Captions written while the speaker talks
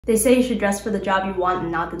They say you should dress for the job you want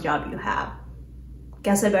and not the job you have.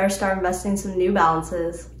 Guess I better start investing in some New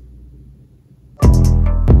Balances.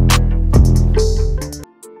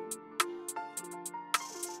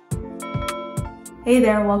 Hey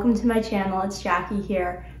there, welcome to my channel. It's Jackie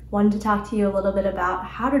here. Wanted to talk to you a little bit about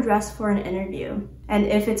how to dress for an interview. And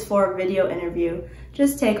if it's for a video interview,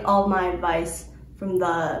 just take all my advice from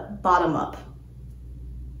the bottom up.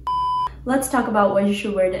 Let's talk about what you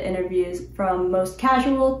should wear to interviews, from most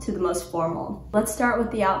casual to the most formal. Let's start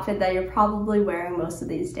with the outfit that you're probably wearing most of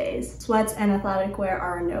these days. Sweats and athletic wear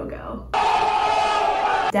are a no-go.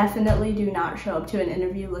 Definitely do not show up to an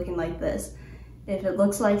interview looking like this. If it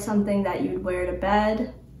looks like something that you'd wear to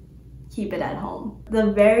bed, keep it at home.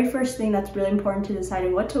 The very first thing that's really important to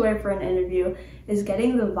deciding what to wear for an interview is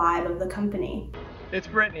getting the vibe of the company. It's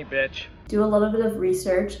Brittany, bitch. Do a little bit of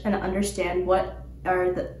research and understand what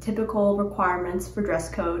are the typical requirements for dress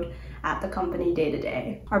code at the company day to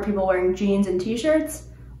day. Are people wearing jeans and t-shirts,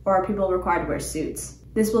 or are people required to wear suits?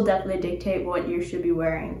 This will definitely dictate what you should be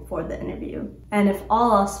wearing for the interview. And if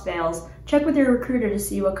all else fails, check with your recruiter to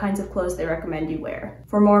see what kinds of clothes they recommend you wear.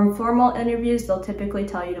 For more informal interviews, they'll typically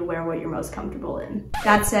tell you to wear what you're most comfortable in.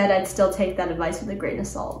 That said, I'd still take that advice with a grain of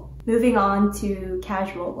salt. Moving on to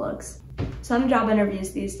casual looks. Some job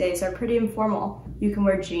interviews these days are pretty informal. You can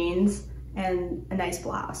wear jeans and a nice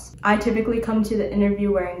blouse. I typically come to the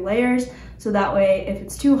interview wearing layers, so that way if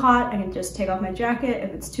it's too hot, I can just take off my jacket.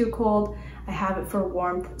 If it's too cold, I have it for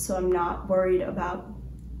warmth, so I'm not worried about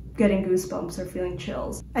getting goosebumps or feeling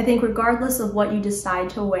chills. I think regardless of what you decide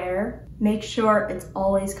to wear, make sure it's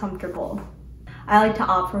always comfortable. I like to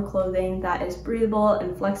opt for clothing that is breathable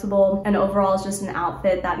and flexible, and overall is just an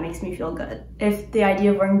outfit that makes me feel good. If the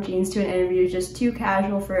idea of wearing jeans to an interview is just too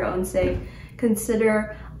casual for your own sake,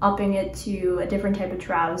 consider upping it to a different type of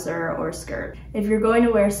trouser or skirt. If you're going to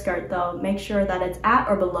wear a skirt though, make sure that it's at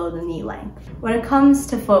or below the knee length. When it comes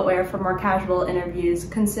to footwear for more casual interviews,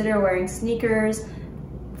 consider wearing sneakers,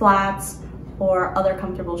 flats, or other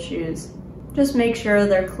comfortable shoes. Just make sure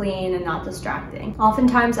they're clean and not distracting.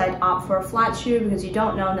 Oftentimes I'd opt for a flat shoe because you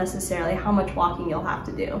don't know necessarily how much walking you'll have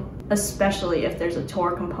to do, especially if there's a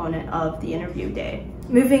tour component of the interview day.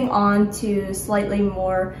 Moving on to slightly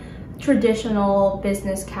more traditional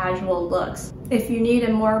business casual looks. If you need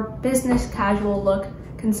a more business casual look,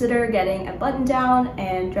 consider getting a button down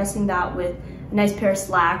and dressing that with a nice pair of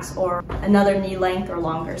slacks or another knee length or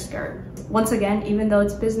longer skirt. Once again, even though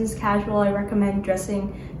it's business casual, I recommend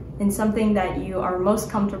dressing in something that you are most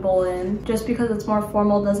comfortable in. Just because it's more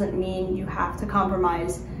formal doesn't mean you have to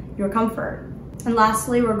compromise your comfort. And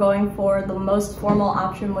lastly, we're going for the most formal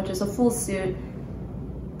option, which is a full suit.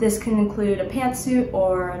 This can include a pantsuit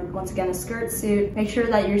or, once again, a skirt suit. Make sure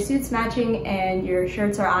that your suit's matching and your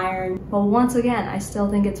shirts are ironed. But once again, I still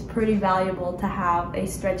think it's pretty valuable to have a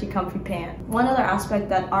stretchy, comfy pant. One other aspect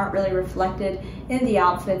that aren't really reflected in the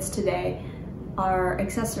outfits today are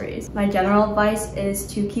accessories. My general advice is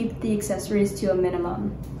to keep the accessories to a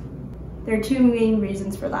minimum. There are two main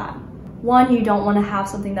reasons for that. One, you don't want to have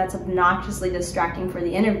something that's obnoxiously distracting for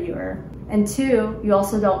the interviewer. And two, you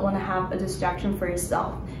also don't want to have a distraction for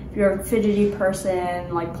yourself. If you're a fidgety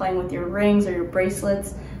person, like playing with your rings or your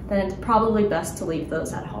bracelets, then it's probably best to leave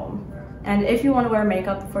those at home. And if you want to wear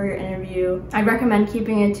makeup for your interview, I recommend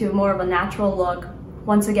keeping it to more of a natural look.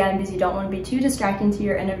 Once again, because you don't want to be too distracting to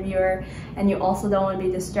your interviewer, and you also don't want to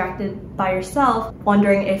be distracted by yourself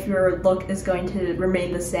wondering if your look is going to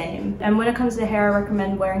remain the same. And when it comes to hair, I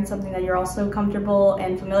recommend wearing something that you're also comfortable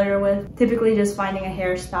and familiar with. Typically just finding a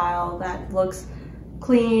hairstyle that looks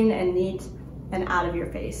clean and neat and out of your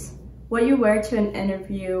face. What you wear to an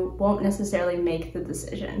interview won't necessarily make the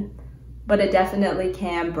decision, but it definitely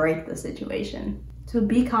can break the situation. So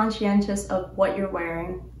be conscientious of what you're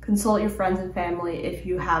wearing. Consult your friends and family if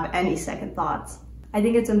you have any second thoughts. I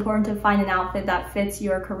think it's important to find an outfit that fits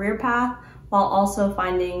your career path while also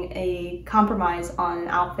finding a compromise on an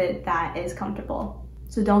outfit that is comfortable.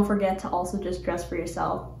 So don't forget to also just dress for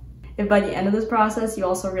yourself. If by the end of this process you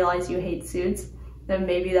also realize you hate suits, then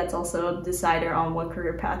maybe that's also a decider on what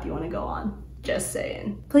career path you want to go on. Just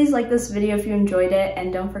saying. Please like this video if you enjoyed it,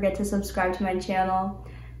 and don't forget to subscribe to my channel.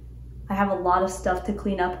 I have a lot of stuff to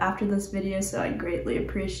clean up after this video, so I greatly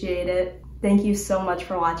appreciate it. Thank you so much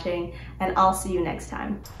for watching, and I'll see you next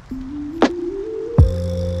time.